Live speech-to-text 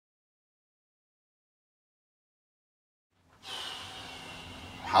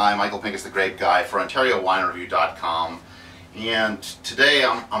Hi, Michael Pinkus, the Grape Guy for OntarioWineReview.com, and today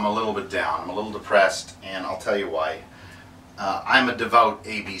I'm a little bit down. I'm a little depressed, and I'll tell you why. I'm a devout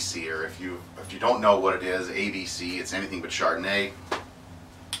ABCer. If you don't know what it is, ABC, it's anything but Chardonnay,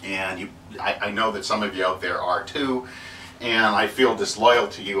 and I know that some of you out there are too, and I feel disloyal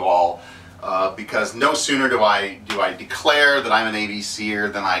to you all because no sooner do I declare that I'm an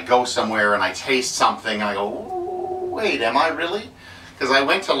ABCer than I go somewhere and I taste something and I go, "Ooh, wait, am I really?" Because I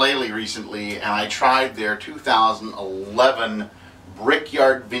went to Lailey recently and I tried their 2011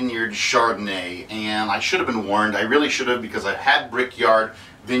 Brickyard Vineyard Chardonnay, and I should have been warned. I really should have, because I've had Brickyard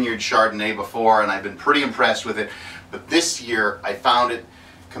Vineyard Chardonnay before and I've been pretty impressed with it. But this year I found it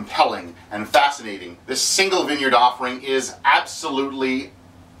compelling and fascinating. This single vineyard offering is absolutely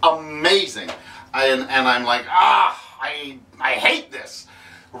amazing. And I'm like, I hate this.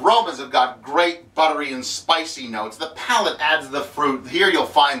 Aromas have got great buttery and spicy notes. The palate adds the fruit. Here you'll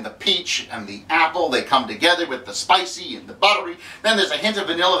find the peach and the apple. They come together with the spicy and the buttery. Then there's a hint of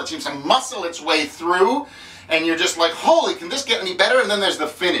vanilla that seems to muscle its way through. And you're just like, holy, can this get any better? And then there's the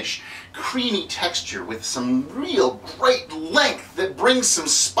finish. Creamy texture with some real great length that brings some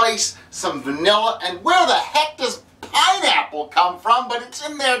spice, some vanilla. And where the heck does pineapple come from? But it's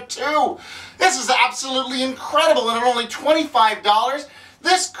in there too. This is absolutely incredible. And at only $25,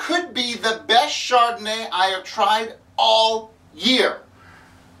 this could be the best Chardonnay I have tried all year.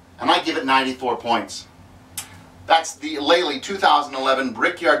 And I give it 94 points. That's the Lailey 2011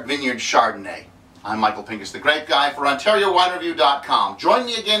 Brickyard Vineyard Chardonnay. I'm Michael Pinkus, the Grape Guy for OntarioWineReview.com. Join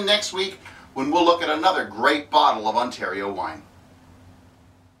me again next week when we'll look at another great bottle of Ontario wine.